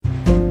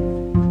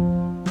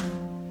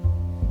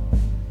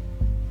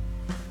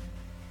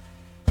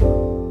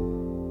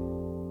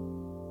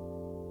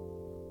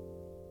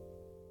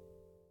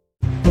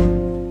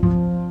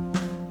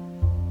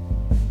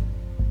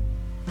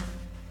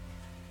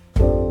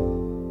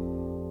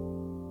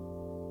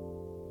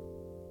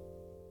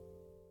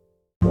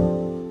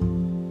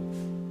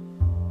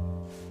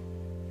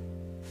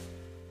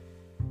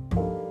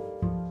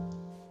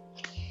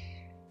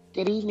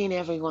Good evening,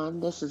 everyone.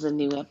 This is a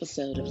new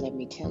episode of Let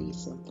Me Tell You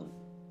Something.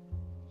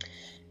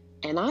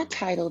 And I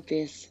titled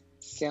this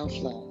Self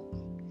Love.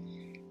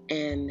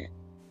 And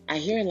I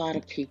hear a lot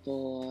of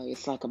people,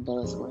 it's like a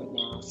buzzword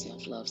now,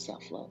 self love,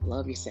 self love.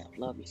 Love yourself,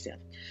 love yourself.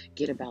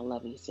 Get about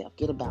loving yourself,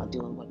 get about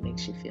doing what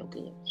makes you feel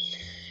good.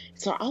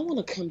 So I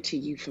want to come to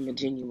you from a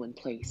genuine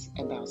place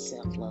about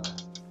self love.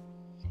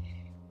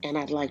 And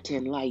I'd like to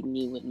enlighten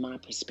you with my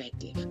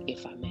perspective,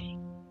 if I may.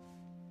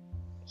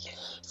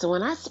 So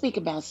when I speak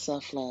about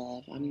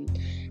self-love,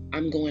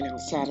 I'm going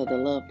outside of the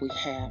love we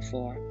have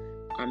for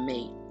our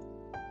mate,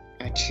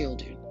 our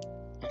children,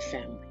 our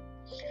family.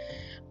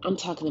 I'm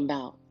talking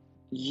about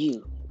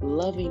you,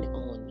 loving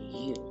on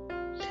you.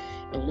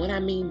 And what I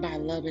mean by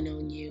loving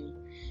on you,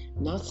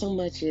 not so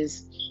much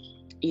as,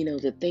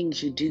 the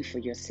things you do for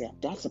yourself.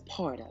 That's a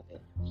part of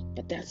it,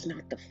 but that's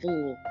not the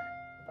full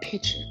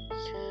picture.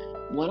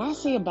 When I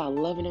say about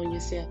loving on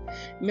yourself,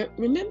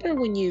 remember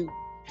when you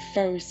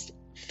first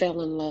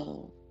fell in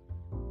love?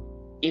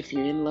 If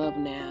you're in love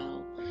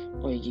now,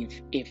 or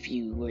if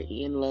you were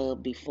in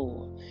love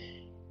before,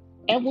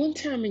 at one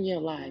time in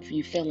your life,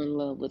 you fell in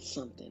love with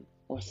something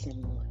or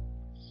someone.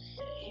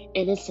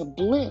 And it's a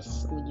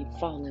bliss when you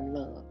fall in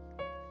love.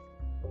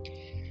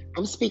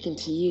 I'm speaking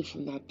to you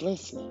from that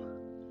bliss now.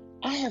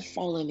 I have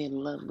fallen in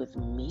love with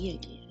me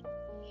again.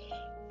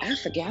 I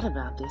forgot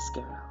about this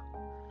girl.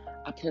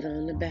 I put her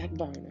on the back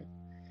burner.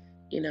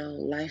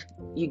 Life,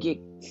 you get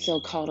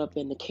so caught up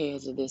in the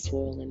cares of this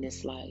world and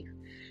this life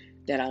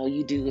that all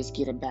you do is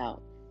get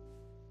about.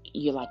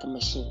 You're like a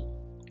machine.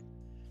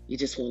 You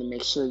just want to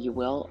make sure you're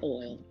well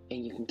oiled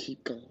and you can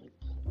keep going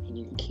and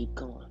you can keep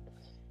going.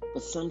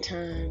 But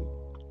sometimes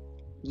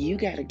you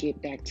got to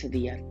get back to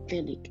the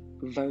authentic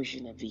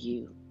version of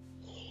you.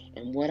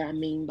 And what I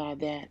mean by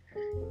that,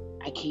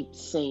 I keep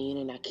saying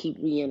and I keep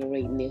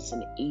reiterating this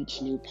in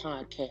each new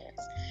podcast,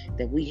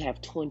 that we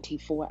have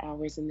 24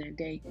 hours in that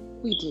day.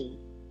 We do.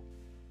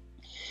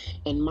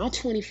 And my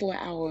 24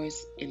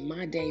 hours in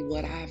my day,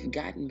 what I've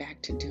gotten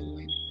back to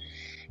doing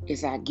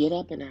is I get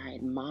up and I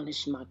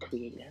admonish my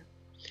Creator.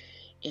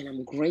 And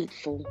I'm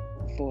grateful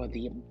for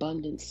the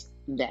abundance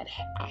that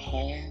I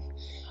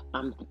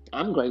have.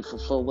 I'm grateful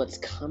for what's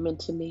coming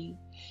to me.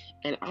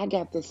 And I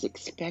got this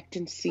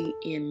expectancy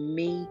in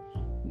me,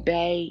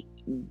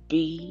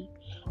 baby.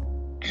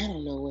 I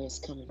don't know where it's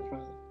coming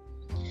from.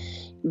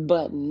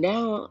 But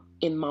now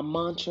in my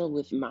mantra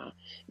with my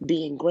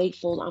being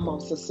grateful, I'm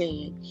also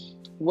saying,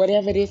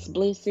 whatever this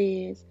bliss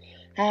is,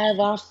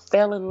 however I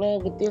fell in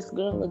love with this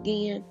girl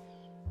again,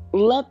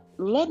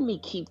 let me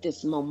keep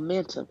this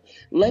momentum.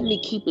 Let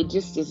me keep it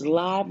just as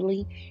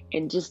lively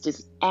and just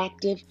as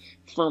active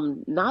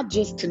from not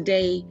just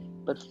today,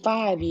 but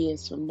 5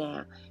 years from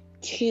now,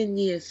 10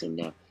 years from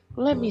now.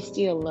 Let me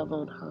still love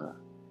on her.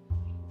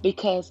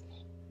 Because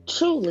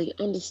truly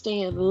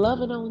understand,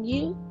 loving on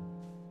you,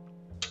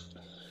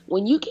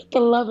 when you get the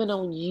loving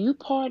on you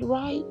part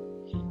right,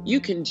 you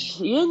can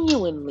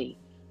genuinely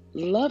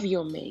love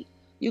your mate.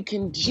 You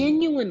can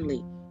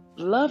genuinely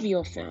love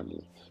your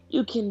family.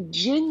 You can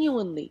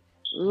genuinely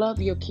love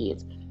your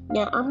kids.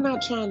 Now, I'm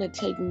not trying to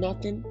take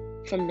nothing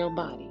from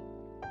nobody.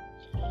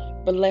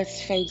 But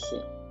let's face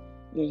it,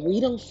 when we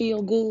don't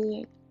feel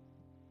good,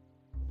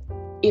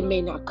 it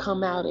may not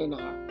come out in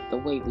the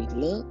way we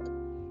look.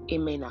 It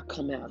may not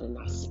come out in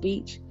our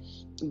speech.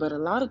 But a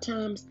lot of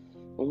times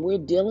when we're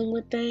dealing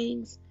with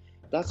things,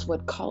 that's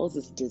what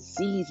causes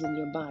disease in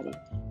your body,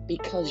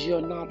 because you're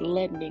not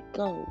letting it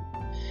go.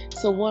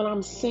 So what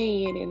I'm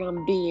saying, and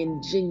I'm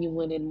being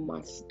genuine in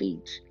my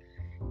speech,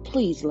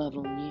 please love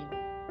on you.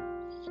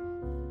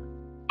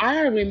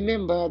 I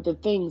remember the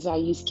things I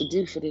used to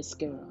do for this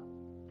girl.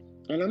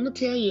 And I'm going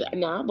to tell you,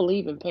 now I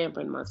believe in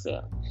pampering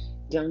myself.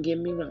 Don't get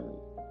me wrong.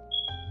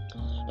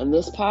 And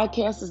this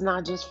podcast is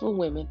not just for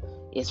women,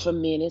 it's for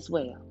men as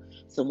well.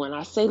 So when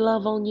I say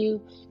love on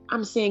you,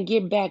 I'm saying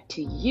get back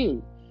to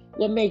you.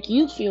 What make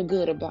you feel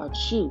good about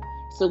you.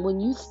 So when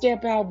you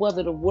step out,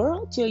 whether the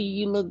world tell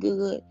you look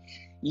good,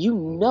 you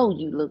know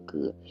you look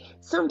good.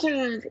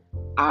 Sometimes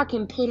I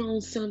can put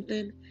on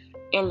something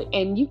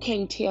and you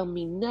can't tell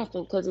me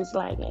nothing, because it's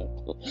like, hey,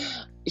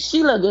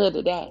 she look good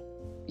today.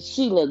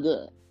 She look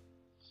good.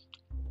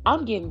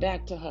 I'm getting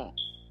back to her.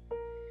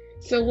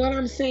 So what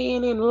I'm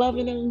saying in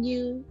loving on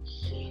you,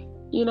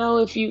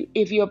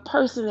 if you're a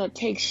person that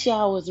takes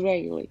showers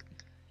regularly,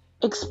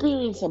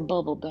 experience a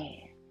bubble bath.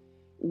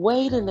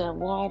 Wade in that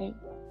water.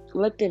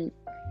 Let them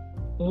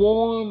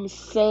warm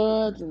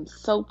suds and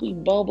soapy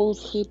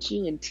bubbles hit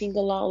you and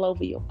tingle all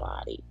over your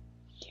body.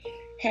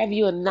 Have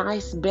you a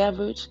nice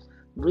beverage.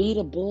 Read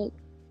a book.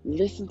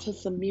 Listen to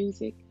some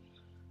music.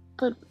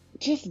 But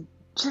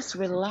just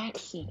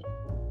relax in it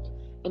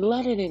and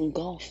let it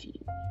engulf you.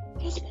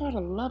 That's part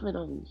of loving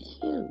on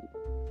you.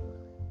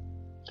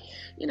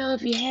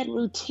 If you had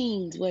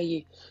routines where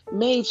you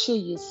made sure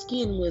your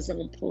skin was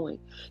on point,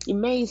 you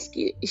made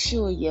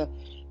sure your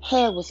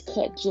hair was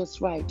cut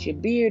just right, your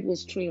beard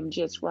was trimmed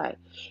just right,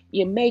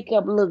 your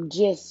makeup looked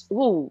just,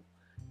 go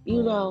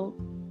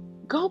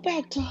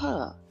back to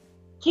her.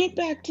 Get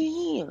back to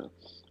him.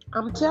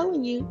 I'm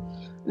telling you,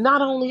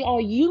 Not only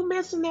are you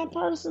missing that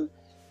person,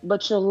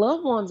 but your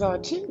loved ones are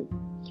too.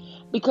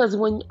 Because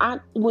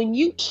when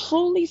you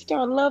truly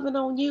start loving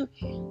on you,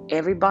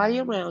 everybody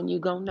around you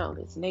gonna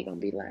notice, and they gonna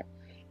be like,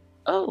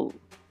 "Oh,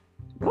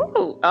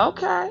 woo,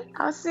 okay,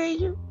 I see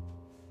you,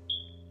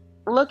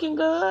 looking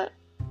good.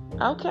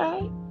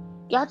 Okay,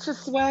 got your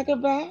swagger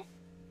back.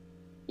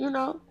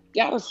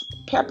 Got a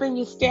pep in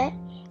your step,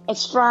 a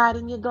stride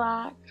in your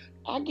glide.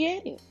 I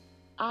get it,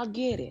 I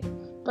get it.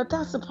 But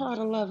that's a part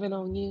of loving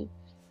on you,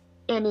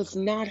 and it's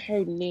not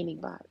hurting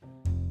anybody.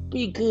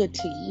 Be good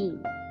to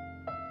you.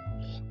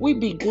 We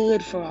be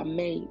good for our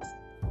mates.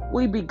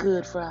 We be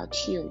good for our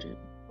children.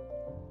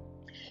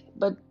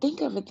 But think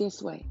of it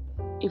this way.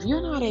 If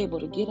you're not able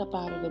to get up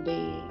out of the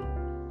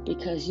bed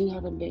because you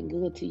haven't been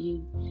good to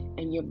you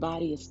and your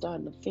body is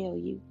starting to fail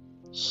you,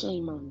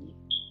 shame on you.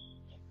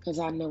 Because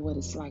I know what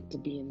it's like to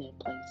be in that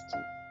place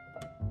too.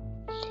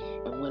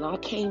 And when I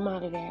came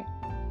out of that,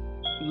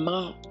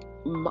 my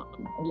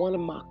one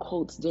of my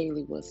quotes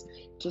daily was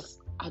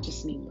I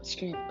just need my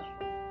strength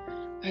back.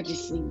 I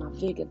just need my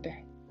vigor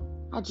back.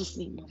 I just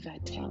need my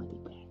vitality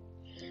back.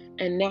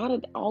 And now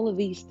that all of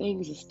these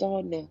things are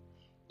starting to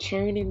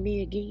turn in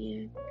me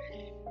again,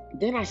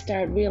 then I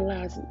started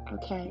realizing,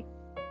 okay,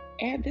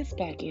 add this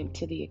back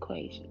into the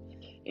equation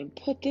and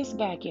put this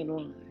back in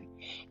line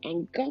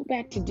and go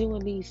back to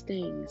doing these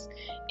things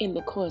in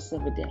the course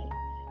of a day.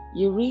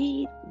 You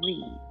read.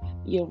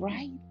 You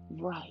write.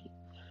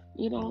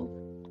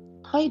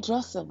 Play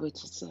dress up with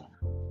yourself.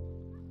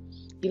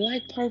 You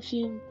like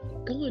perfume?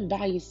 Go and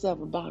buy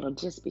yourself a bottle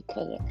just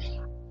because.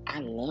 I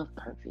love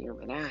perfume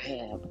and I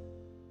have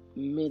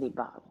many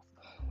bottles.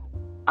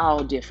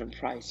 All different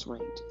price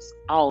ranges,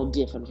 all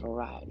different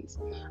varieties.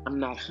 I'm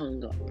not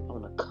hung up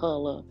on a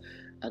color,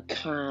 a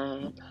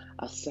kind,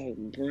 a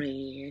certain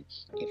brand.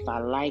 If I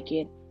like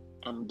it,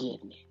 I'm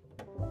getting it.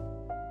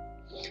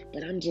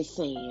 But I'm just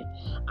saying,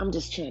 I'm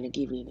just trying to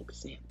give you an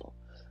example.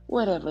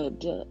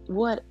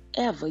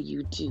 Whatever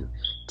you do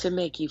to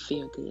make you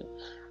feel good.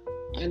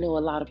 I know a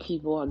lot of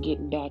people are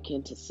getting back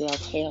into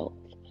self-help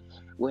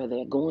where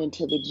they're going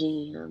to the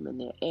gym and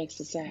they're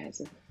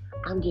exercising.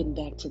 I'm getting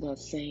back to that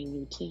same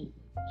routine.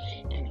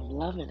 And I'm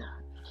loving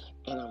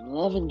it. And I'm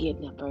loving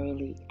getting up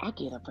early. I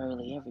get up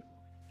early every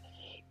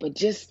morning. But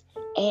just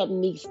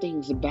adding these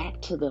things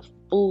back to the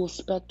full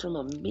spectrum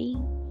of me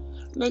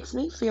makes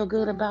me feel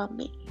good about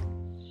me.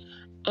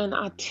 And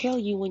I tell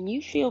you, when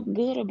you feel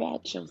good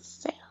about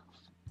yourself,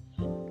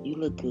 you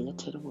look good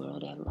to the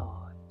world at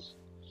large.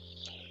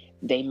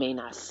 They may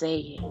not say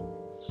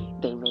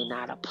it. They may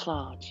not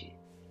applaud you.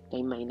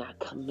 They may not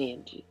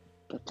commend you.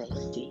 But they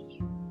see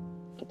you.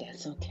 But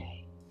that's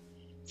okay.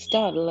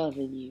 Start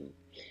loving you.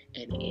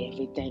 And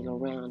everything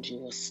around you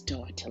will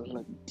start to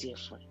look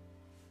different.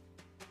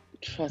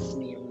 Trust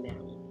me on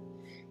that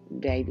one.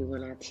 Baby,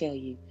 when I tell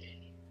you,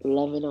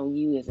 loving on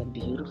you is a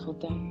beautiful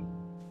thing.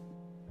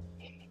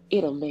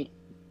 It'll make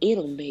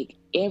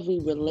every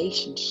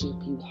relationship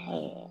you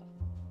have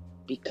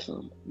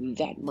become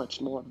that much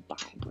more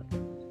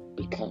vibrant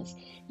because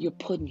you're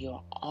putting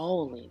your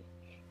all in it.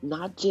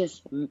 Not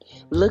just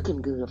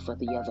looking good for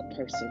the other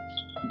person,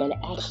 but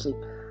actually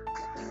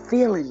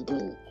feeling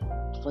good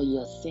for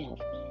yourself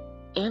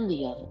and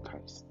the other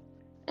person.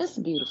 That's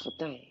a beautiful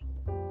thing.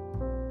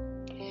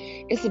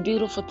 It's a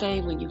beautiful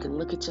thing when you can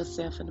look at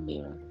yourself in the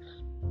mirror,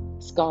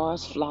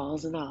 scars,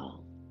 flaws, and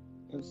all,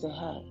 and say,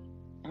 hey,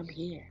 I'm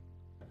here.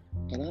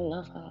 And I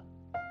love her.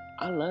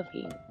 I love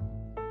him.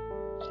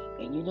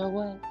 And you know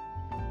what?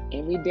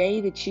 Every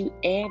day that you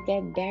add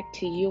that back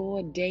to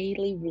your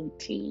daily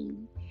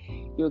routine,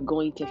 you're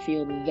going to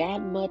feel that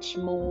much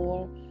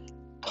more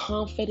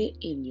confident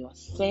in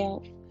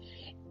yourself,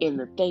 in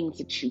the things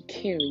that you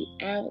carry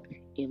out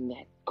in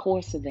that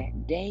course of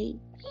that day.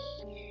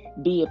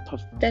 Be it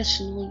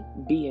professionally,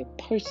 be it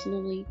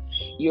personally,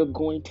 you're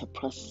going to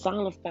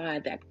personify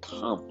that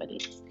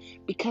confidence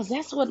because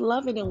that's what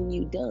loving on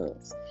you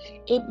does.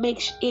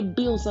 It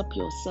builds up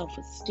your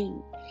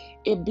self-esteem.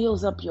 It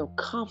builds up your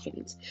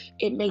confidence.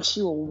 It makes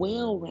you a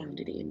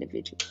well-rounded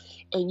individual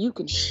and you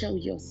can show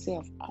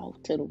yourself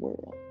off to the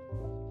world.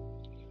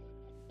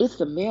 It's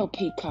the male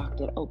peacock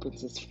that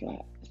opens his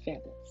feathers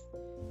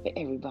for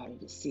everybody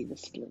to see the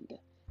splendor.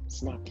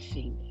 It's not the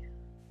female.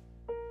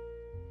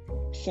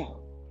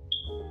 So,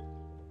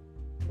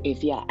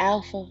 if you're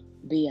alpha,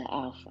 be an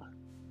alpha.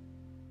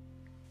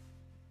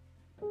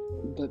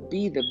 But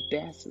be the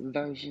best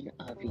version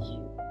of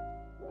you.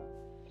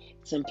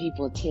 Some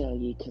people tell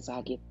you, because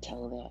I get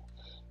told that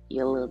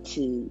you're a little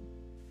too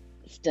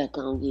stuck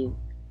on you.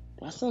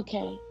 That's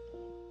okay.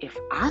 If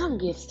I don't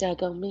get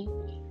stuck on me,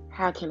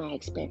 how can I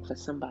expect for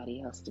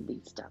somebody else to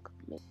be stuck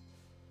on me?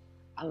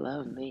 I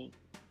love me.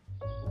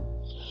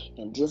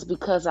 And just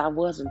because I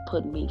wasn't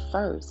putting me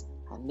first,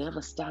 I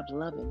never stopped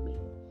loving me.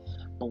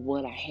 But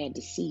what I had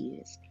to see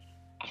is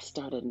I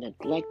started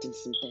neglecting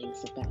some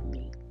things about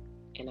me.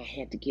 And I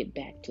had to get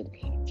back to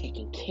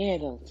taking care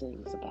of those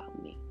things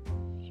about me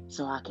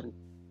so I can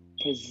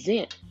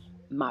present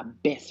my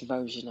best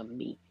version of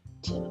me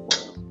to the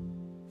world.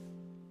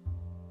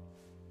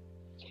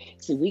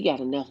 See, we got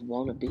enough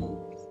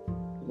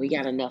wannabes. We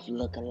got enough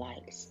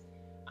lookalikes.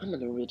 I'm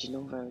an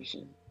original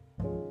version.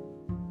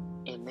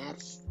 And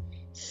that's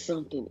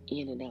something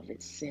in and of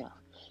itself.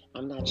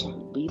 I'm not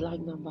trying to be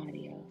like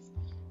nobody else.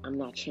 I'm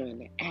not trying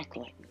to act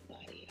like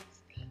nobody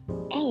else.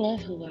 I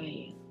love who I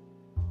am.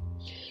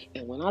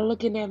 And when I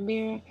look in that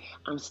mirror,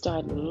 I'm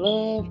starting to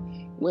love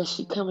where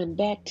she coming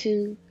back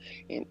to.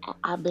 And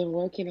I've been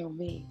working on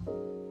me.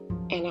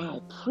 And I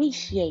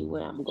appreciate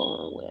where I'm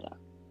going with her.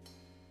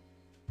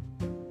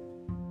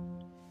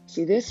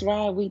 See, this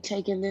ride we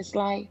take in this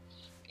life,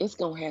 it's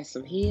going to have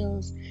some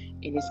hills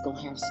and it's going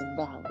to have some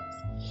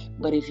valleys.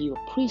 But if you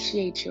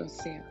appreciate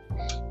yourself,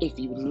 if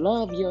you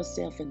love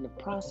yourself in the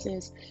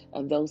process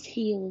of those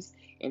hills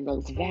and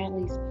those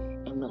valleys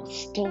and those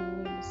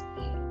storms,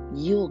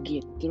 you'll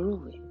get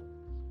through it.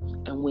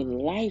 And when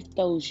life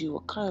throws you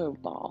a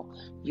curveball,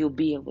 you'll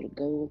be able to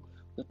go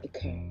with the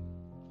curve.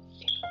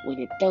 When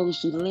it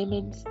throws you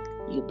lemons,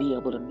 you'll be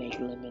able to make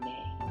lemonade.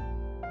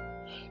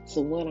 So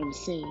what I'm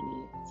saying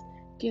is,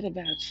 get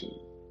about you.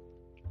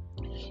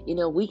 You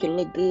know, we can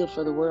look good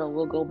for the world.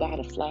 We'll go buy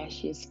the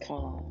flashiest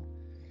car,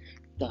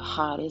 the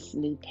hottest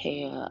new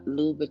pair,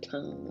 Louis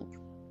Vuitton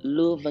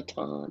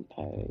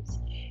purse,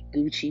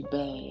 Gucci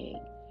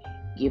bag,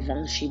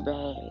 Givenchy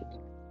bag.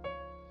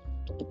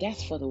 But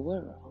that's for the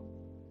world.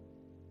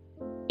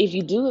 If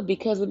you do it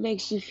because it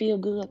makes you feel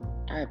good,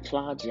 I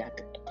applaud you. I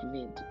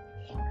commend you.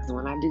 Because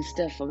when I do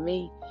stuff for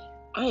me,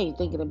 I ain't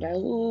thinking about,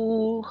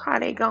 ooh, how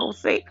they gonna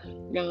say.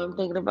 No, I'm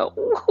thinking about,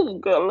 ooh,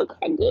 girl, look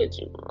how good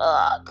you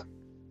look.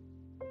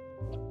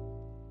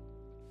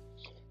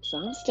 So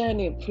I'm starting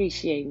to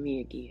appreciate me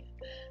again.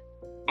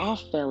 I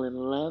fell in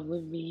love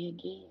with me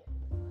again,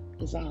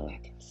 is all I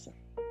can say.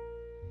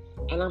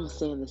 And I'm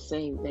saying the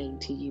same thing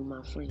to you,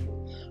 my friend.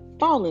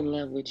 Fall in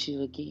love with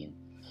you again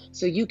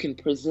so you can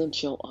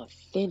present your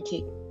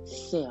authentic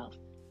self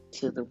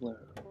to the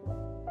world.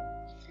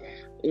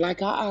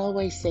 Like I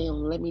always say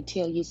on Let Me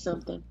Tell You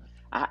Something,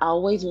 I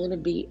always want to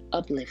be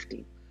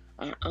uplifting.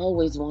 I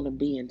always want to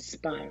be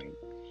inspiring.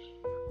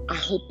 I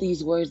hope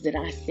these words that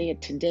I said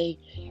today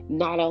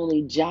not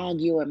only jog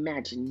your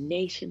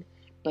imagination,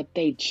 but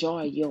they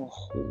jar your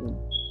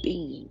whole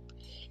being.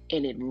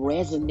 And it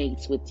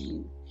resonates with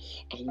you.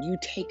 And you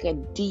take a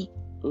deep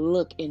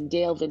look and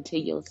delve into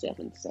yourself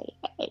and say,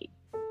 hey,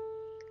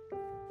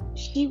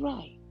 she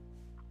right.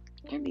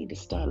 I need to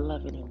start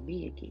loving on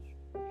me again.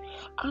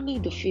 I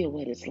need to feel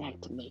what it's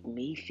like to make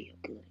me feel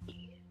good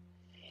again.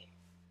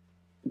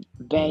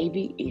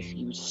 Baby, if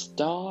you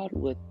start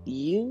with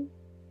you,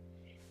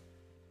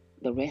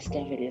 the rest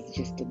of it is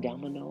just a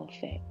domino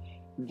effect.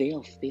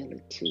 They'll feel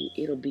it too.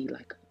 It'll be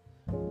like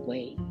a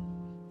wave.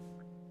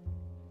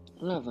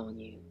 Love on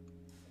you.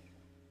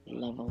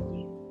 Love on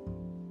you.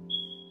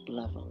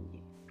 Love on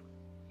you.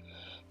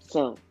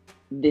 So,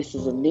 this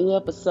is a new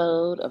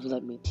episode of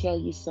Let Me Tell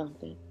You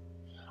Something.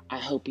 I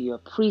hope you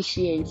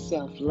appreciate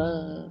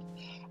self-love.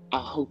 I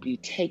hope you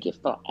take it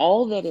for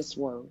all that it's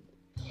worth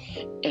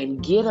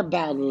and get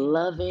about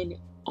loving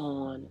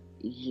on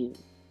you.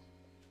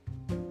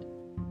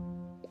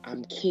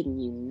 I'm kidding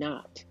you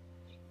not.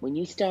 When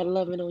you start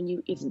loving on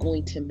you, it's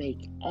going to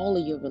make all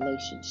of your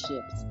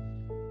relationships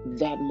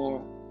that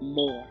more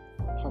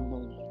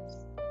harmonious.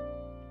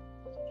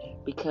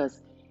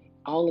 Because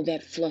all of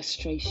that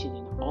frustration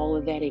and all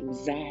of that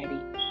anxiety,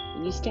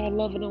 when you start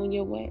loving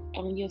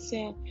on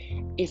yourself,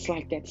 it's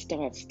like that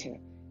starts to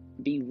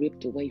be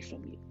ripped away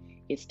from you.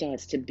 It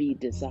starts to be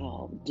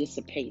dissolved,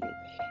 dissipated,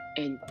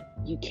 and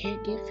you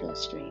can't get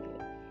frustrated.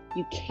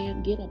 You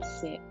can't get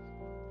upset.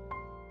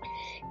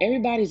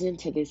 Everybody's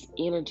into this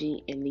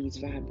energy and these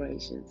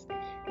vibrations.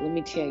 Let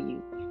me tell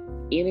you,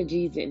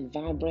 energies and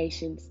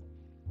vibrations,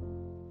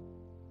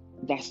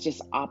 that's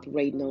just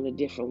operating on a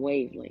different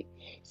wavelength.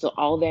 So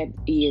all that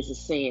is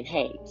saying,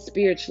 hey,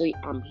 spiritually,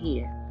 I'm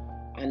here.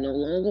 I no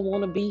longer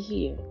want to be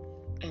here.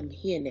 I'm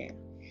here now.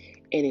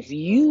 And if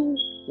you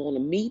want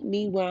to meet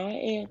me where I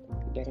am,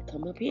 you better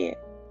come up here,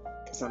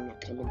 because I'm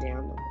not coming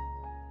down no more.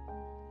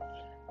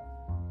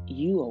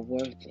 You are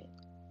worth it.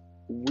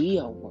 We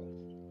are worth it.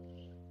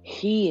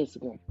 He is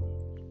worth it.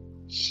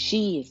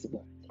 She is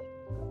worth it.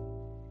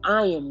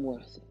 I am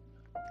worth it.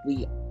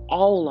 We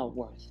all are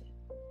worth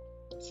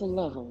it. So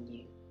love on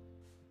you.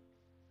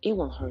 It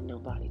won't hurt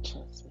nobody,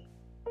 trust me.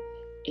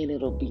 And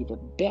it'll be the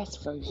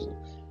best version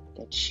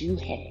that you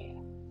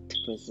have to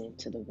present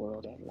to the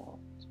world at large.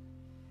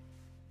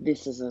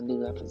 This is a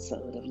new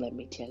episode of Let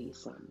Me Tell You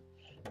Something.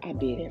 I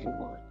bid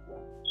everyone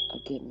a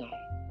good night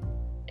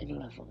and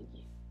love on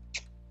you.